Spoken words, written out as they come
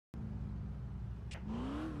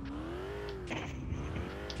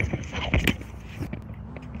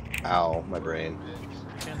Ow, my brain.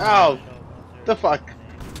 Ow! The fuck?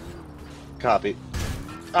 Copy.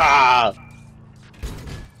 Ah!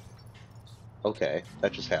 Okay,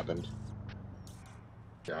 that just happened.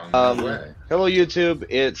 Down my way. Hello YouTube,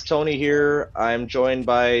 it's Tony here. I'm joined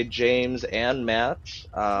by James and Matt.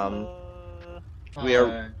 We are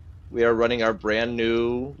Hi. we are running our brand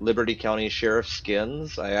new Liberty County Sheriff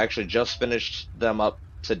skins. I actually just finished them up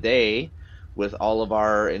today with all of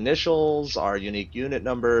our initials, our unique unit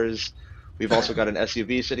numbers. We've also got an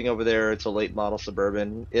SUV sitting over there. It's a late model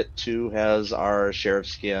Suburban. It too has our sheriff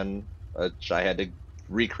skin, which I had to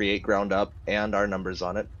recreate ground up, and our numbers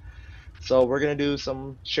on it. So we're gonna do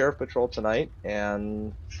some sheriff patrol tonight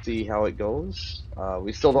and see how it goes.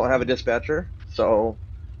 We still don't have a dispatcher, so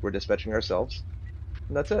we're dispatching ourselves,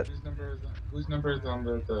 and that's it. Whose number is on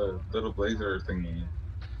the little blazer thingy?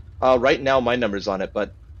 Right now my number's on it,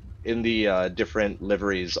 but in the different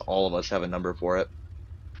liveries, all of us have a number for it.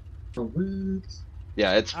 Sweet.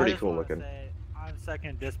 Yeah, it's pretty I just cool want to looking. say I'm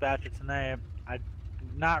second dispatcher tonight. I'm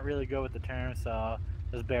not really good with the term, so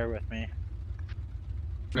just bear with me.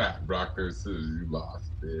 Nah, rock, paper, scissors, you lost,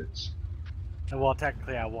 bitch. Well,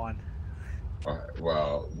 technically I won. Alright,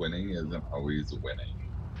 well, winning isn't always winning.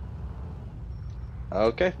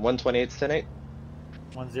 Okay, 128's 10-8.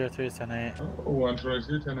 103 tonight. Oh,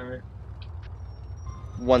 122 tonight.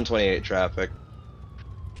 128 traffic.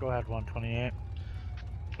 Go ahead, 128.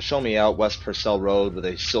 Show me out West Purcell Road with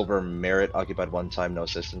a silver Merit occupied one time, no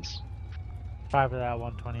assistance. Try for that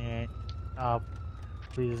 128.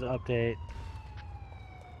 Please update.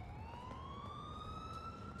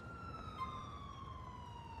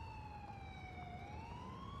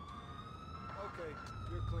 Okay,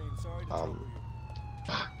 you're clean. Sorry to trouble you.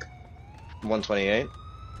 Fuck. 128.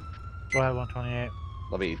 Go ahead, 128.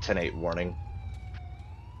 That'll be 10-8 warning.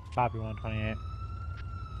 Copy 128.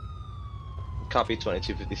 Copy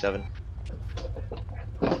 2257.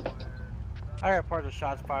 I report the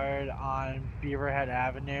shots fired on Beaverhead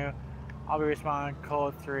Avenue. I'll be responding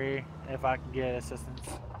code 3 if I can get assistance.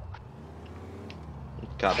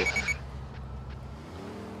 Copy.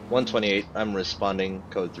 128, I'm responding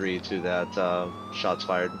code 3 to that shots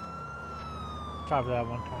fired. Copy that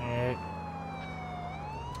 128.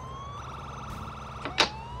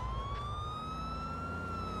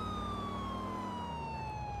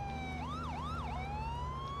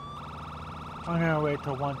 I'm gonna wait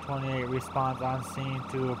till 128 responds on scene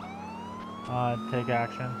to take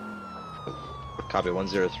action. Copy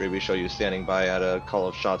 103, we show you standing by at a call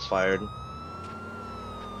of shots fired.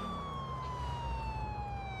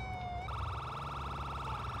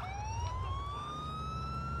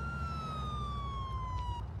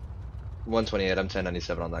 $128, I'm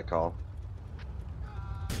 1097 on that call.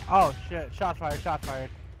 Oh shit, shots fired, shots fired.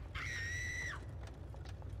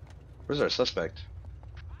 Where's our suspect?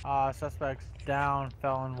 Suspect's down,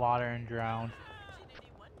 fell in water and drowned.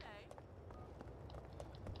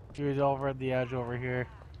 He was over at the edge over here.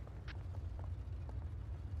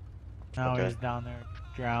 Now Okay. he's down there,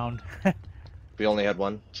 drowned. We only had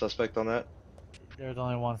one suspect on that? There's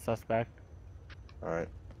only one suspect. Alright.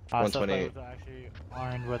 Suspect 128. was actually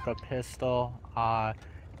armed with a pistol. Got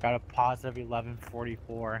a positive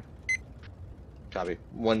 1144. Copy.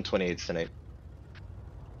 128's 10-8.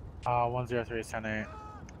 103 is 10-8.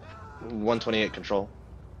 128 control.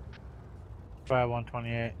 Try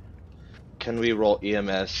 128. Can we roll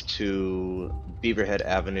EMS to Beaverhead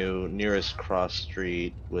Avenue? Nearest cross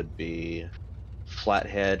street would be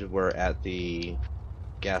Flathead. We're at the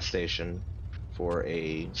gas station for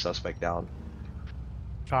a suspect down.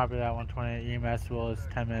 Copy that 128. EMS will is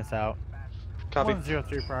 10 minutes out. Copy.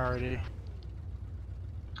 103 priority.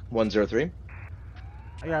 103.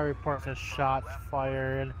 I got reports of shots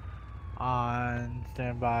fired on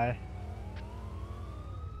standby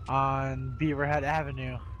on Beaverhead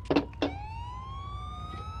Avenue.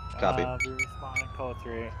 Copy. We responding code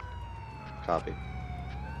 3. Copy.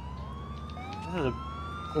 This is a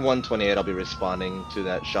 128, I'll be responding to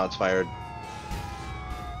that shots fired.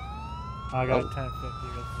 I got Oh. 1050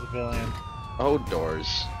 with a civilian. Oh,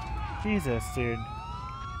 doors. Jesus, dude. What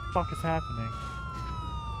the fuck is happening?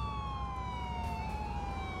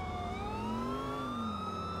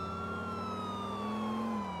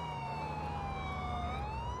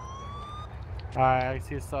 Alright, I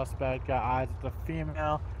see a suspect, got eyes at the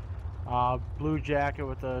female. Blue jacket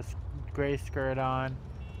with a gray skirt on.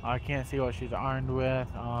 I can't see what she's armed with.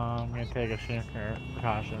 I'm gonna take a shit for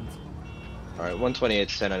precautions. Alright,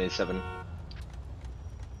 128's 1097.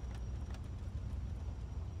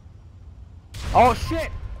 Oh shit!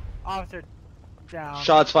 Officer down.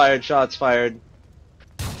 Shots fired, shots fired.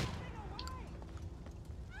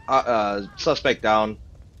 Suspect down.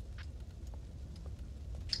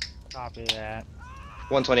 Copy that.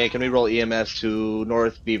 128. Can we roll EMS to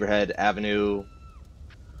North Beaverhead Avenue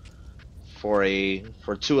for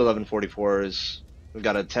two 1144s? We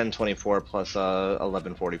got a 1024 plus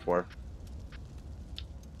 1144.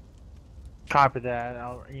 Copy that.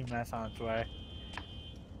 I'll EMS on its way.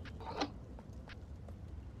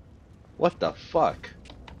 What the fuck?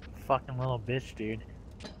 Fucking little bitch, dude.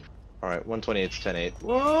 All right, 128's 10-8.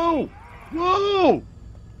 Whoa! Whoa!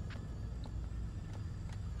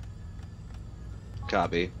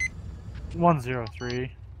 Copy.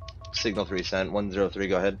 103. Signal 3 sent. 103.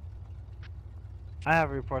 Go ahead. I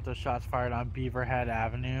have a report of shots fired on Beaverhead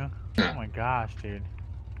Avenue. Oh my gosh, dude.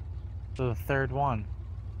 So the third one.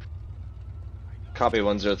 Copy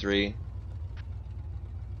 103.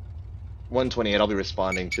 128. I'll be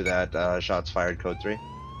responding to that. Shots fired. Code 3.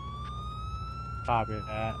 Copy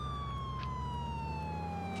that.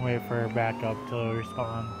 Wait for backup to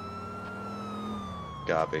respond.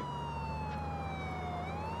 Copy.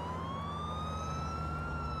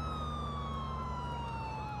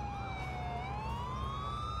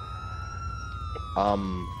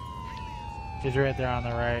 He's right there on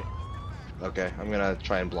the right. Okay, I'm gonna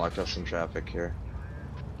try and block us some traffic here.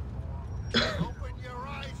 Open your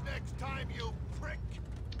eyes next time, you prick!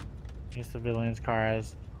 His civilian's car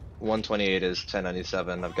has. 128 is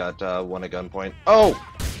 1097. I've got one at gunpoint. Oh!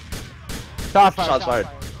 Shots fired! Shots fired.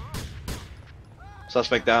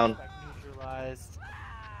 Suspect down. Suspect neutralized.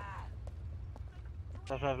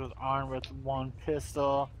 Suspect was armed with one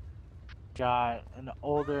pistol. Got an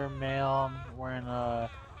older male wearing a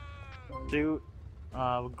suit,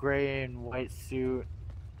 gray and white suit.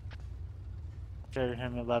 Considered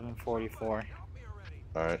him 1144.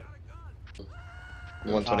 Alright.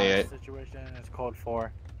 128. Situation is code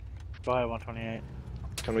 4. Go ahead, 128.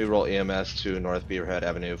 Can we roll EMS to North Beaverhead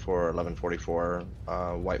Avenue for 1144?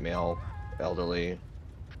 White male, elderly.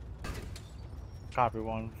 Copy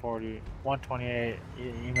 140. 128.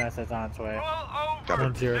 EMS is on its way. Copy.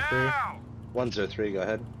 103. 103, go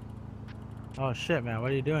ahead. Oh shit, man,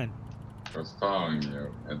 what are you doing? I was following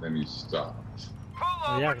you, and then you stopped.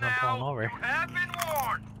 Oh, yeah, because I'm pulling over.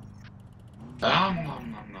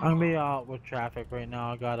 I'm I'm gonna be out with traffic right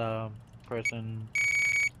now. I got a person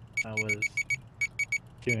that was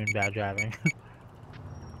doing bad driving.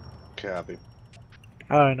 Copy.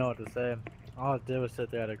 I don't know what to say. All I did was sit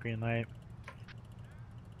there at a green light.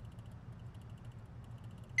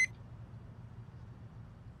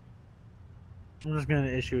 I'm just gonna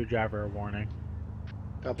issue a driver a warning.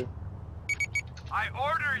 Copy. I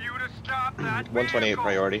order you to stop that 128 vehicle.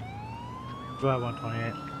 priority. Go ahead,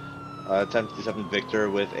 128. 1057 Victor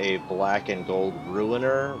with a black and gold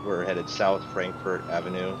Ruiner. We're headed south Frankfurt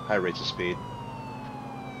Avenue. High rates of speed.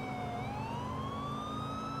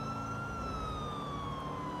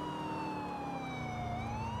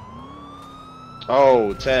 Oh,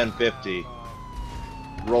 1050.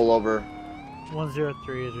 Roll over.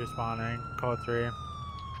 103 is responding. Code 3.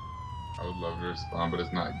 I would love to respond, but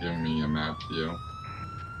it's not giving me a map view.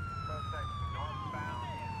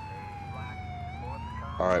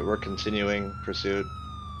 Alright, we're continuing pursuit.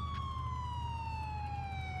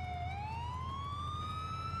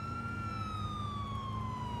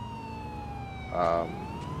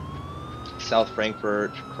 South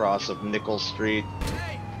Frankfurt, cross of Nichols Street.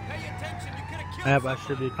 Hey, pay attention, you could have killed Yep, I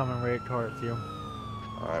should be coming right towards you.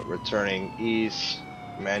 Alright, we're turning east,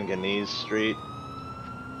 Manganese Street.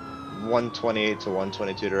 128 to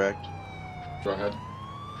 122 direct. Go ahead.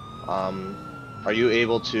 Are you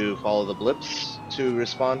able to follow the blips to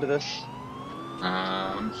respond to this?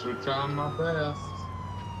 I'm sure trying my best.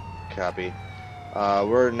 Copy.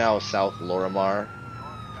 We're now south Lorimar.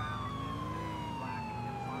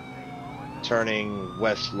 Turning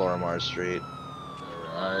west Lorimar Street.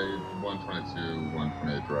 I 122,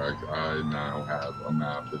 128 direct. I now have a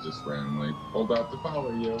map that just randomly pulled out to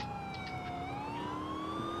follow you.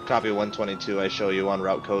 Copy 122. I show you on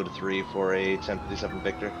route code 3 for a 1057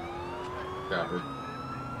 Victor. Copy.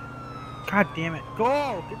 God damn it.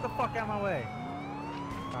 Go! Get the fuck out of my way.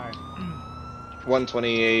 Alright.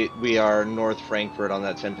 128. We are north Frankfurt on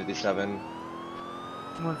that 1057.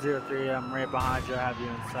 103, I'm right behind you. I have you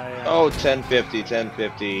in sight. Oh, 1050,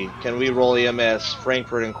 1050. Can we roll EMS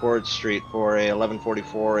Frankfurt and Court Street for a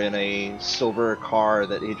 1144 in a silver car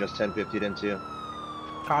that he just 1050'd into?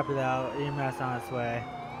 Copy that. EMS on its way.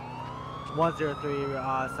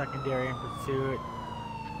 103, secondary in pursuit.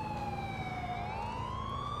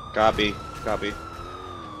 Copy, copy.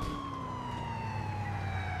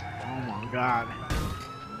 Oh my god.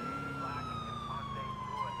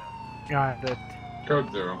 Got it.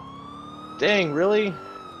 Code 0. Dang, really?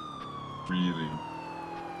 Really.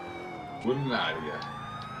 Wouldn't lie to you.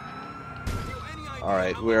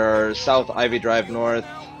 Alright, we're South Ivy Drive North.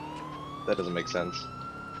 That doesn't make sense.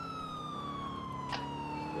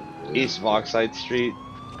 East Voxide Street.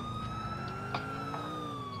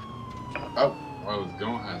 Oh, I was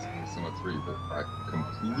going to ask you Summer 3, but I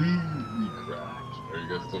completely crashed. Are you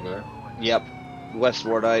guys still there? Yep. West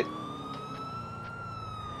Wardite.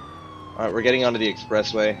 Alright, we're getting onto the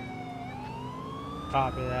expressway.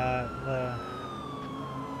 Copy that.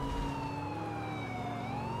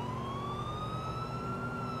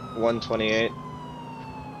 128.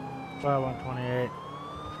 128.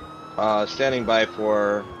 Standing by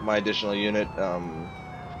for my additional unit.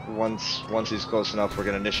 Once he's close enough, we're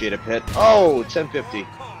gonna initiate a pit. Oh, 1050.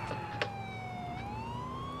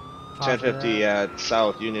 1050 at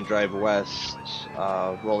South Union Drive West.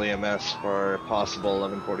 Roll EMS for possible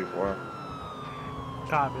 1144.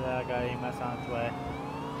 Copy that. I got EMS on its way.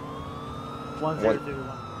 102,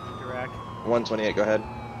 direct. 128, go ahead.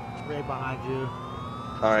 Right behind you.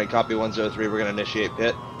 Alright, copy 103. We're gonna initiate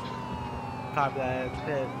pit. Copy that.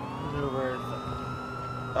 Pit maneuvers.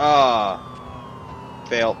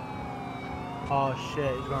 Fail. Oh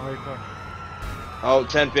shit, he's going right for. Oh,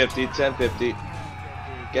 1050, 1050.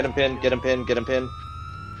 Get him pinned, get him pinned, get him pinned.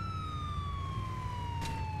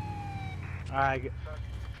 Alright,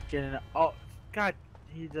 getting. Oh, God,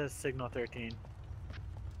 he does signal 13.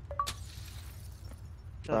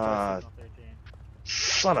 Signal 13.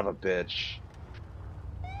 Son of a bitch.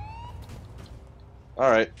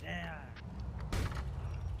 Alright. Yeah.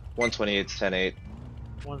 128's 10-8.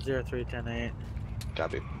 103, 10-8.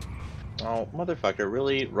 Copy. Oh, motherfucker,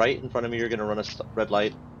 really? Right in front of me you're gonna run a red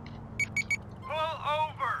light? Pull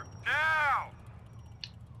over now.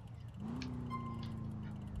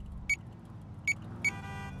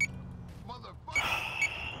 Motherfucker!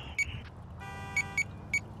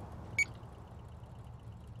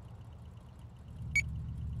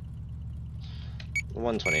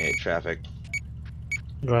 128 traffic.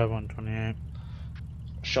 Go ahead, 128.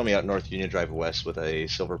 Show me out North Union Drive West with a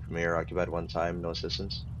Silver Premier occupied one time, no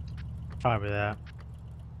assistance. Copy that.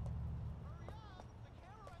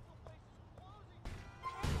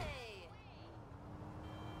 Hey!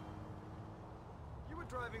 You were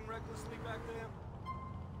driving recklessly back there?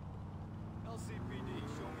 LCPD,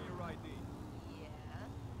 show me your ID. Yeah?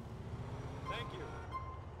 Thank you.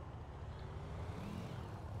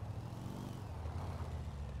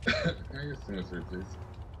 Can I get Summer 3, please?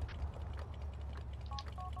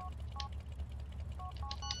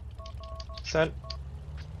 Sent.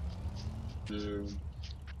 Two. I'm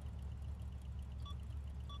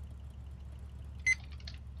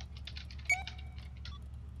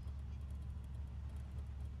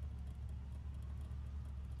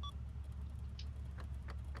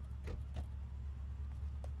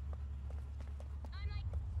like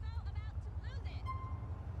so about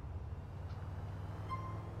to lose it.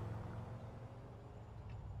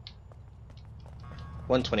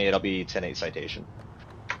 128, I'll be 10-8 citation.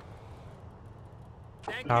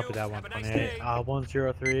 Thank Copy you. that, Have a nice 128. day.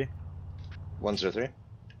 103. 103?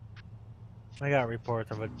 I got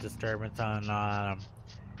reports of a disturbance on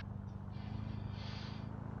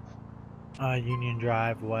Union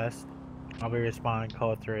Drive West. I'll be responding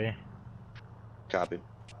code 3. Copy.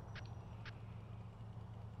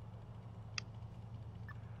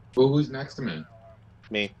 Well, who's next to me?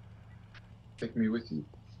 Me. Take me with you.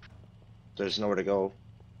 There's nowhere to go.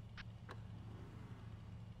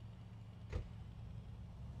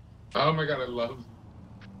 Oh my god, I love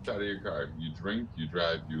that out of your car. You drink, you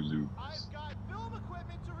drive, you lose. I've got film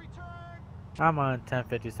equipment to return. I'm on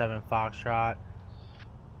 1057 Foxtrot.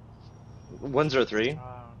 103?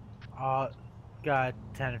 Got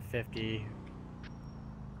 1050.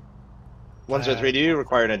 103, do you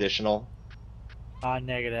require an additional?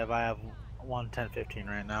 Negative. I have 1015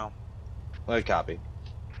 right now. Copy.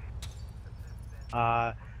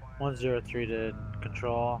 103 to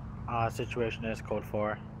control. Situation is code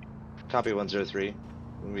 4. Copy 103.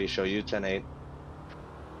 We show you 10-8.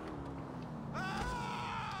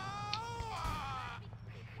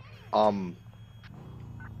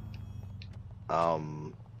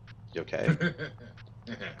 You okay? I'm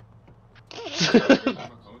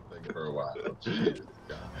thinking for a while. Jeez,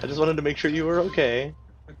 I just wanted to make sure you were okay.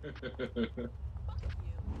 God.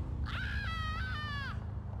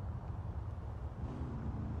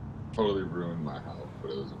 Totally ruined my health,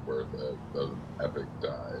 but it was worth it. That was an epic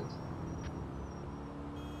dive.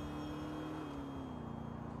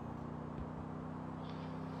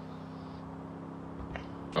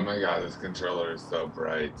 Oh my god, this controller is so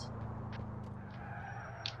bright.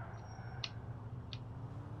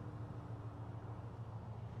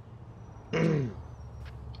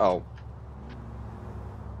 Oh.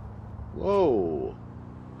 Whoa.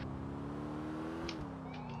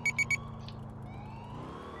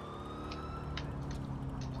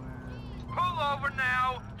 Pull over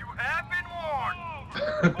now. You have been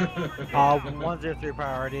warned. 103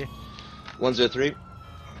 priority. 103.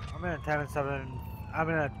 I'm in a 10-7. I'm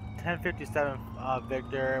in a 1057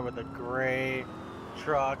 Victor with a gray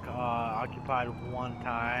truck, occupied one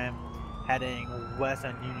time, heading west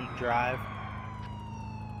on Union Drive.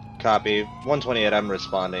 Copy. 128. I'm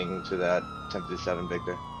responding to that 1057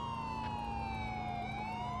 Victor.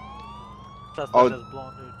 Suspect Oh. has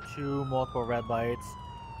blown through 2 multiple red lights.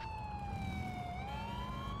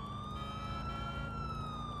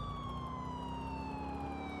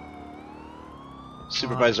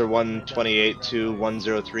 Supervisor 128 to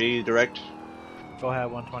 103 direct. Go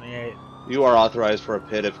ahead, 128. You are authorized for a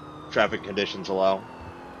pit if traffic conditions allow.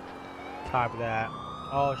 Copy that.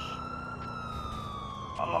 Oh,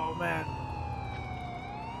 oh man.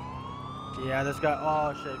 Yeah, this guy.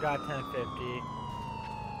 Oh shit, got 1050.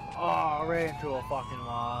 Oh, right into a fucking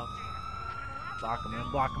wall. Block him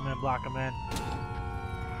in, block him in, block him in.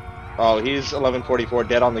 Oh, he's 1144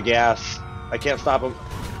 dead on the gas. I can't stop him.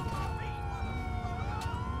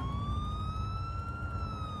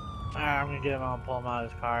 Alright, I'm gonna get him out and pull him out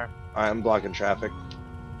of his car. I'm blocking traffic.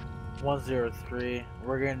 103.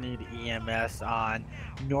 We're gonna need EMS on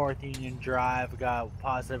North Union Drive. We got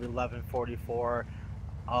positive 1144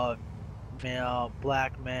 male,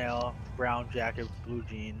 black male, brown jacket, blue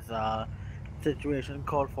jeans. Situation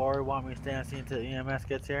code 4. Want me to stay on scene until EMS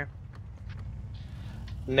gets here?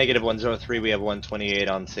 Negative 103. We have 128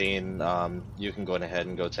 on scene. You can go ahead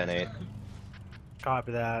and go 10-8.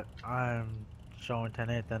 Copy that. I'm showing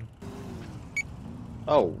 10-8 then.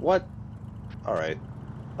 Oh, what? Alright.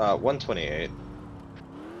 128.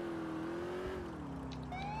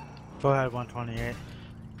 Go ahead, 128.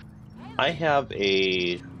 I have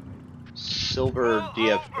a silver Pull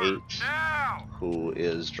over DF8 now. who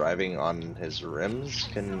is driving on his rims.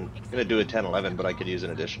 Gonna do a 1011, but I could use an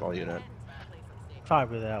additional unit.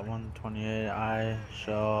 Copy that, 128. I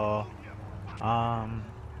show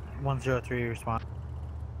 103 respond.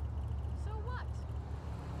 So what?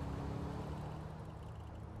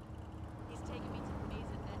 He's taking me to the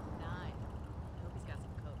maze at 9. I hope he's got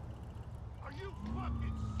some coke. Are you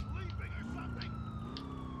fucking sleeping or something?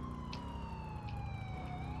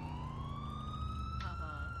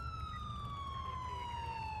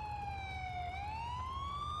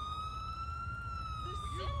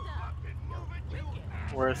 Lucinda! Fucking move it, you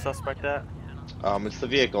ass. Where's suspect at? It's the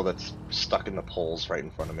vehicle that's stuck in the poles right in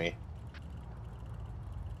front of me.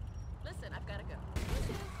 Listen, I've gotta go.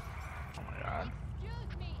 Oh my god.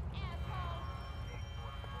 Excuse me,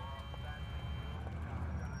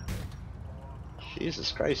 asshole.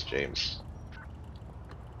 Jesus Christ, James.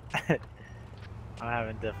 I'm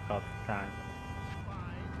having difficult time.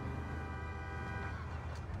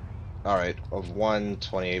 Alright, of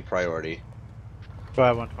 128 priority. Go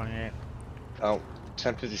ahead, 128. Oh,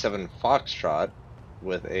 1057 Foxtrot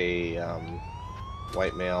with a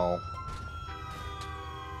white male.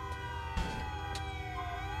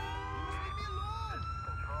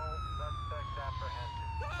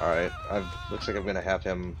 Alright, looks like I'm gonna have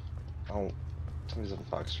him. Oh, 1057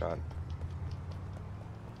 Foxtrot.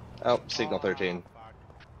 Oh, signal 13.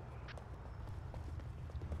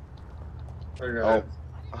 Hey guys. Oh,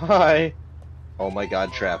 hi. Oh my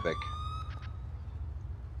god, traffic.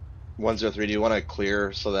 103, do you want to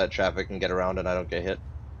clear so that traffic can get around and I don't get hit?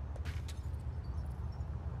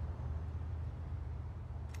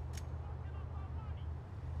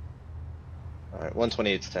 Alright,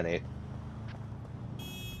 128's 10-8.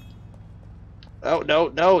 Oh,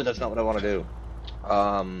 no, that's not what I want to do.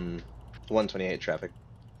 128 traffic.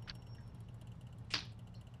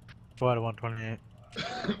 Go ahead, 128.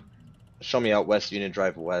 Show me out West Union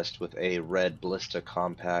Drive West with a red Ballista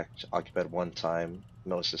compact, occupied one time,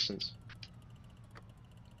 no assistance.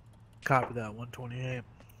 Copy that, 128.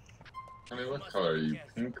 Honey, what color are you?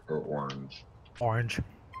 Pink or orange? Orange.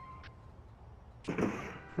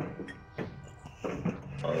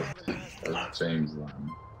 Oh, that's James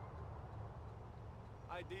then.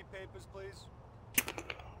 ID papers, please.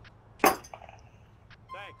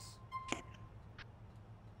 Thanks.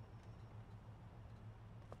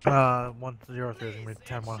 103 is gonna be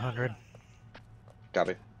 10-100.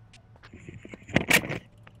 Copy.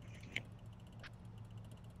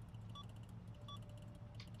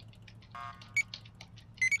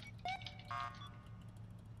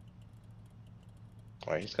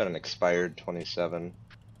 Alright, he's got an expired 27.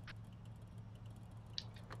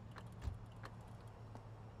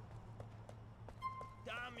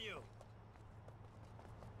 Damn you.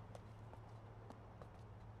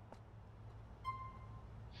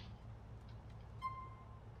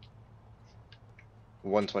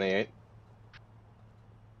 128.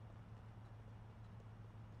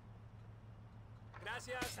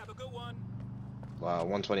 Gracias, have a good one.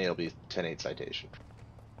 128 will be 10-8 citation.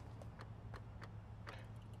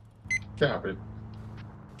 Copy.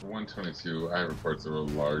 122, I have reports of a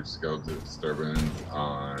large-scale disturbance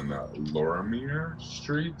on Lorimer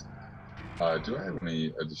Street. Do I have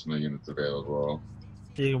any additional units available?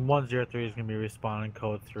 The 103 is gonna be responding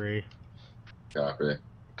code 3. Copy.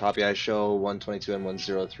 Copy, I show 122 and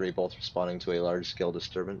 103 both responding to a large-scale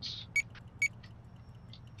disturbance.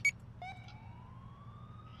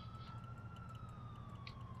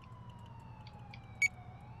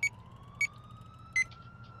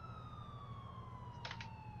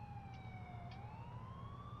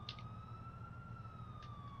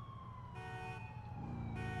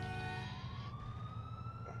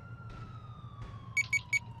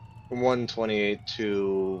 From 128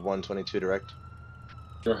 to 122 direct.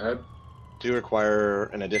 Go ahead. Do you require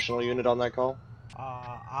an additional unit on that call?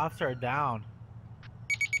 Officer down.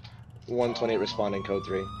 128 responding code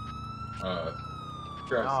 3.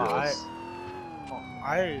 Gracias.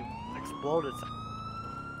 I exploded.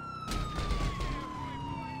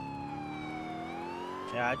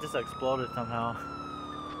 Yeah, I just exploded somehow.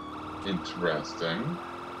 Interesting.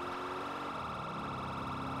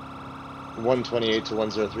 128 to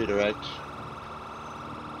 103 direct.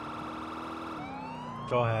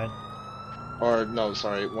 Go ahead. Or, no,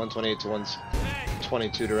 sorry, 128 to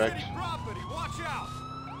 122 direct. Property, watch out!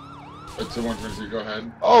 It's a 122, go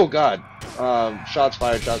ahead. Oh, God. Shots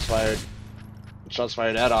fired, shots fired. Shots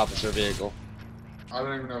fired at officer vehicle. I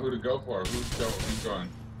don't even know who to go for. Who's going?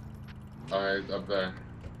 Alright, up there.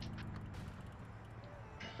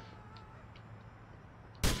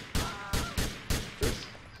 This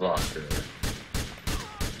fucker.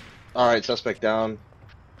 Alright, suspect down.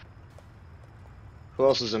 Who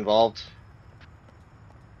else is involved?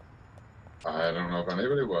 I don't know if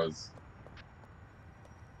anybody was.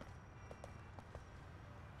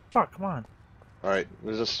 Fuck, come on. Alright,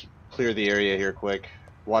 let's just clear the area here quick.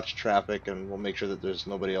 Watch traffic and we'll make sure that there's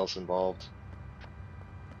nobody else involved.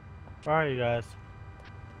 Where are you guys?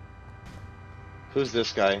 Who's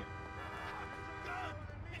this guy?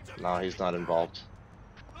 No, he's not involved.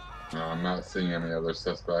 No, I'm not seeing any other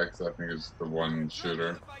suspects. I think it's the one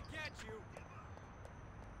shooter. If I get you,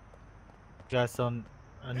 You guys still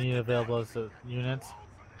need available as units?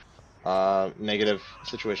 Negative.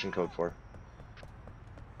 Situation code 4.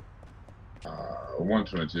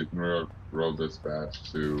 122 can roll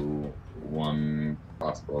dispatch to one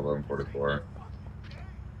possible 1144.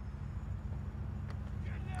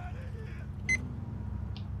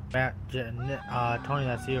 Matt, Tony,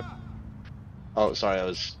 that's you. Oh, sorry, I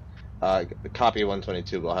was... copy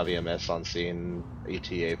 122, we'll have EMS on scene,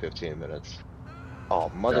 ETA 15 minutes.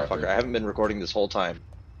 Oh, motherfucker, Copy. I haven't been recording this whole time.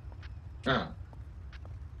 Ah,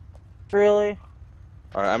 Really?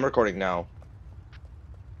 Alright, I'm recording now.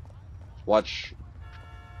 Watch.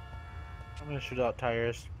 I'm gonna shoot out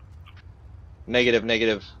tires. Negative,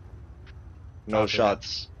 negative. No Copy that.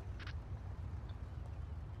 shots.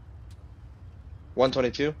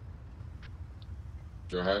 122,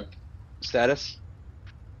 go ahead. status?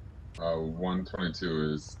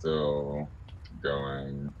 122 is still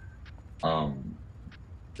going.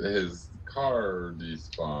 His car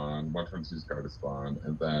despawned, 122's car despawned,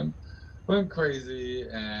 and then went crazy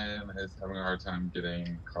and is having a hard time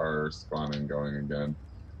getting car spawning going again.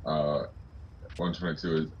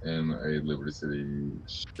 122 is in a Liberty City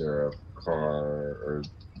Sheriff car or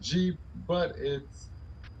Jeep, but it's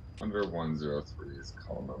under 103's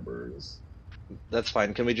call numbers. That's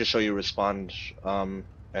fine. Can we just show you respond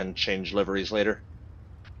and change liveries later?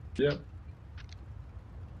 Yep.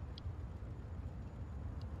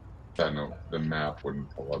 I know the map wouldn't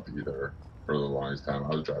pull up either for the longest time.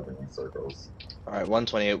 I was driving in circles. Alright,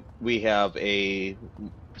 128. We have a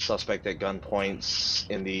suspect at gunpoints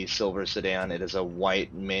in the silver sedan. It is a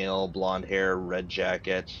white male, blonde hair, red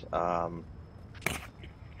jacket,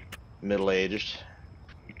 middle-aged.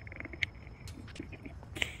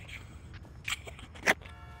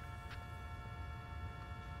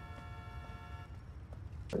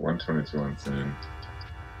 At 122 on scene.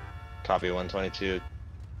 Copy 122.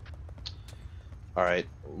 Alright,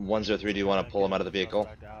 103, do you want to pull him out of the vehicle?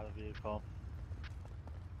 Suspect out of the vehicle.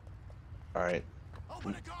 Alright.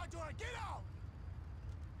 open the car door, get out!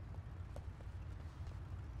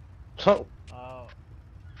 Oh, Oh.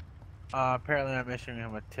 Apparently I'm issuing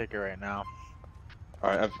him a ticket right now.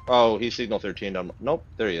 alright. Oh, he's signal 13 down. Nope,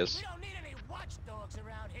 there he is. We don't need any watchdogs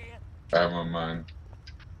around here. I have on mine.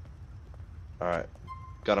 Alright.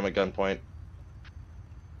 Got him at gunpoint.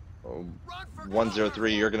 Oh, Run for 103, cover.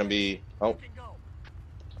 you're gonna be... Oh, You can go.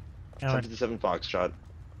 Yeah, 1057 Foxtrot.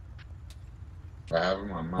 I have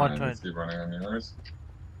him on mine. 120. Is he running on yours?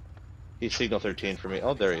 He's signal 13 for me.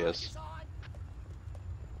 Oh, there he is.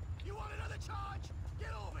 You want another charge? Get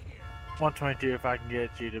over here. 122 if I can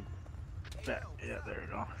get you to... Yeah, there we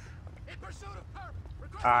go. In pursuit of perp.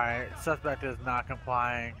 Alright, suspect is not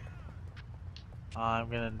complying. I'm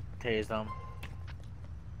gonna tase him.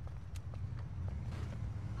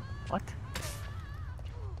 What?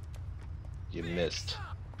 You missed.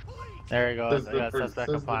 There he goes. Says I the, got suspect says the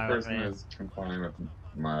complying with person me. is complying with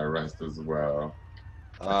my arrest as well.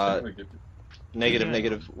 Negative, Yeah.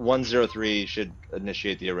 negative. 103 should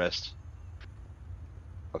initiate the arrest.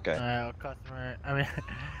 Okay. Alright, well, customer.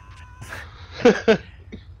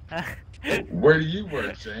 Where do you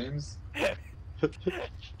work, James? I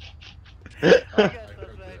Oh, got I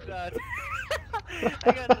suspect could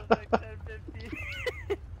I got suspect 1050.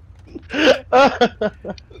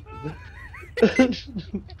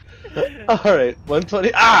 Alright,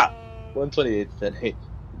 120. Ah! 128, 10-8.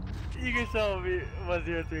 You can show me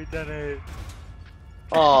 10310-8.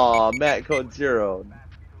 Aw, Matt code 0.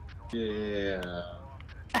 Yeah.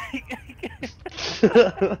 I can't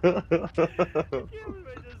believe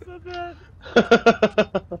I just said that.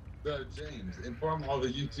 So, James, inform all the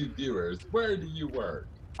YouTube viewers, where do you work?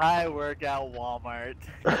 I work at Walmart.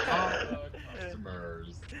 All the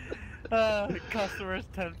customers. Customers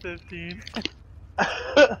 1015.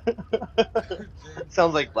 James,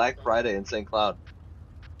 Sounds like Black Friday in St. Cloud.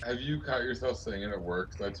 have you caught yourself saying it at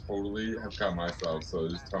work? 'Cause I totally have caught myself, so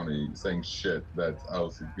just Tony saying shit that's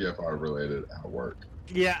LCBFR related at work.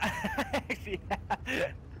 Yeah.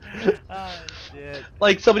 Yeah. Oh shit.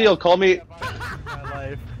 Like, somebody will call me. My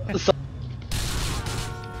life.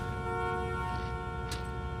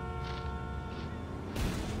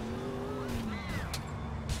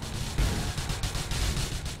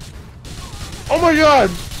 Oh my god!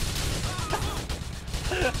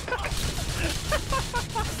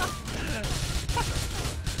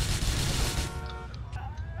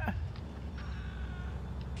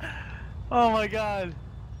 Oh my god.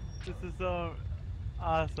 This is so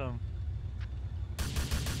awesome.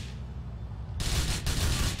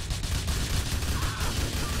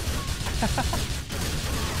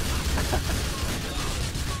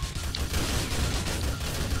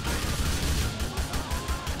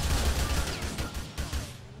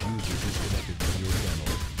 User disconnected from your channel.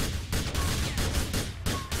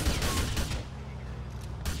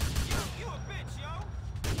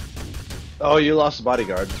 Oh, you lost a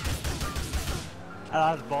bodyguard. I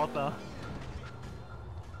lost both though.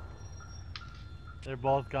 They're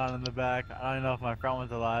both gone in the back. I don't know if my front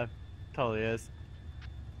one's alive. Totally is.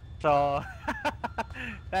 So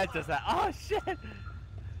that's just that. Oh shit!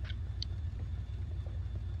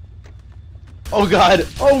 Oh god!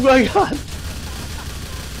 Oh my god!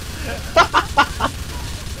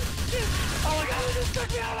 Oh my god! It just took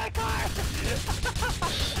me out of my car.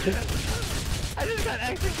 I just got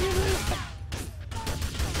executed.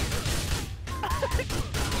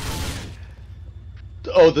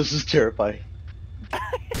 Oh, this is terrifying.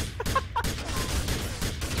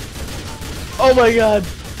 Oh my god!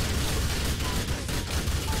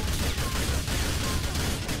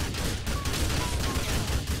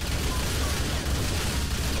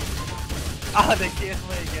 Oh, they canceled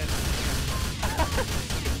me again.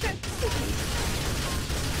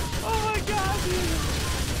 Oh my god,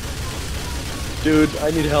 dude. Dude,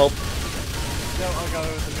 I need help. No, I'll go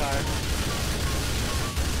with the car.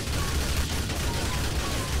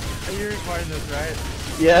 Are you recording this, right?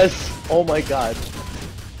 Yes! Oh my god.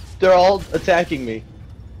 They're all attacking me.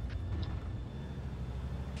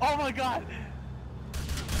 Oh my god!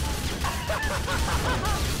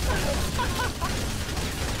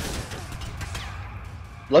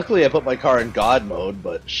 Luckily I put my car in God mode,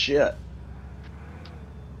 but shit.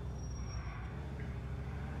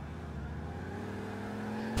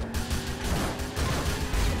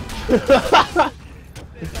 They totally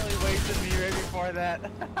wasted me right before that.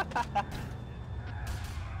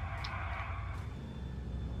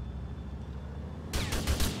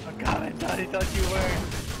 I'm coming, Tony, don't you worry.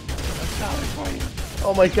 I'm coming for you.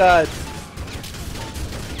 Oh my god.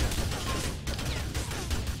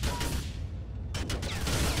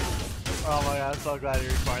 Oh my god, I'm so glad you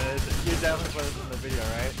recorded this. You definitely put this in the video,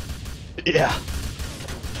 right? Yeah.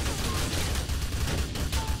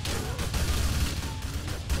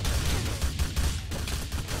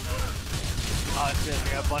 Oh shit, I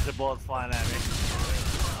got a bunch of bullets flying at me.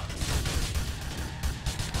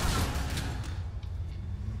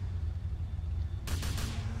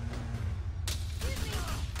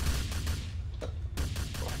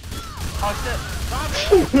 Oh shit! Stop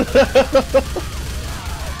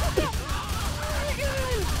it!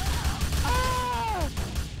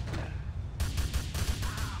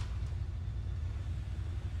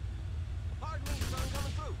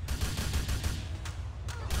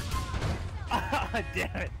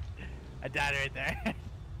 damn it! I died right there.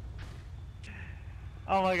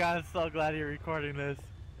 Oh my god, I'm so glad you're recording this.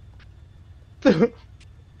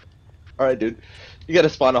 Alright, dude. You gotta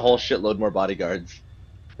spawn a whole shitload more bodyguards.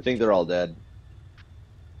 I think they're all dead.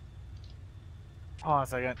 Hold on a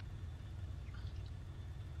second.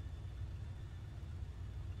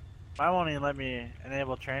 I won't even let me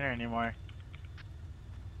enable trainer anymore.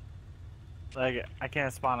 Like, I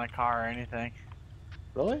can't spawn a car or anything.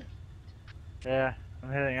 Really? Yeah,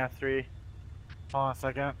 I'm hitting F3. Hold on a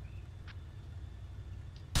second.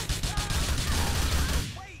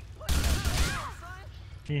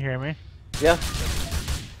 Can you hear me? Yeah.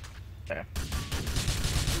 Okay.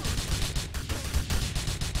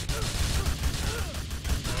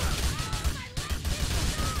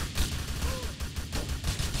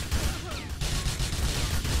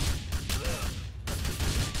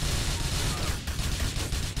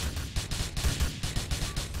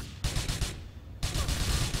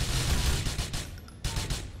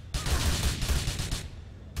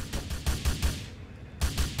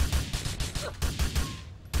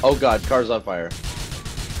 Oh god, car's on fire.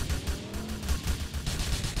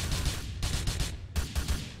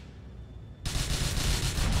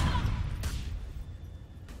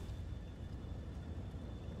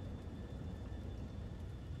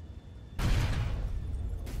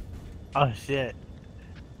 Oh shit.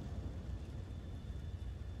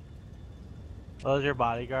 Those are your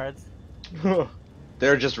bodyguards?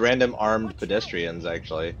 They're just random armed pedestrians,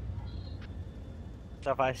 actually.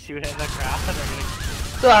 So if I shoot in the crowd, they're gonna.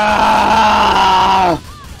 Ah!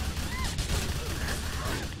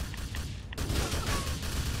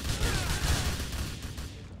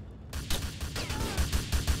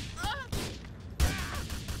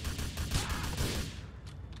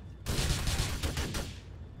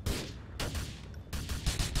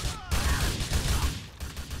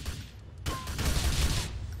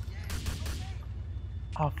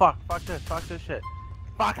 Oh fuck, fuck this shit.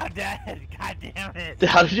 Fuck, I'm dead! God damn it!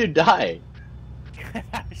 How did you die?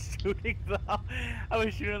 I was shooting them. I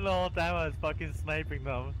was shooting the whole time. I was fucking sniping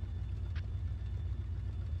them.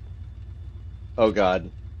 Oh god.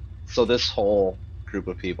 So this whole group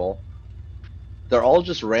of people, they're all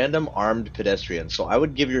just random armed pedestrians. So I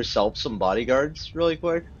would give yourself some bodyguards really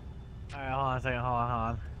quick. Alright, hold on a second. Hold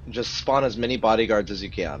on. Just spawn as many bodyguards as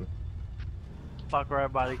you can. Fuck, we're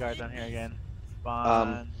at bodyguards on here again.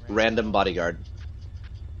 Spawn. Random bodyguard.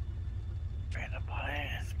 Random body.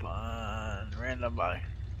 Spawn. Random body.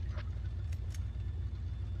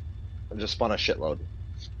 And just spawn a shitload.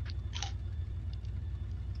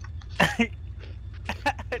 Do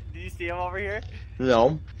you see him over here?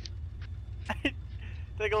 No.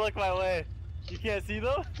 Take a look my way. You can't see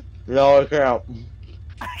them? No, I can't.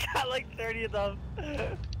 I got like 30 of them.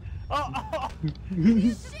 Oh!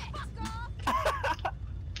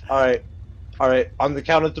 Alright. Alright, on the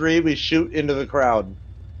count of 3, we shoot into the crowd.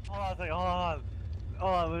 Hold on a second,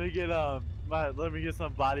 hold on, let me get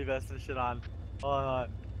some body vest and shit on. Hold on.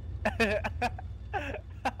 Oh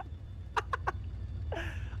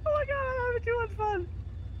my god, I'm having too much fun.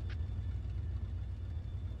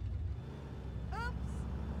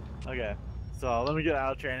 Okay, so let me get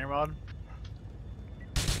out of trainer mode.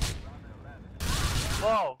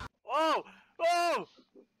 Whoa! Whoa! Whoa!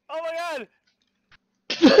 Oh my god!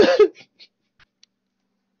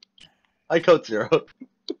 I code 0.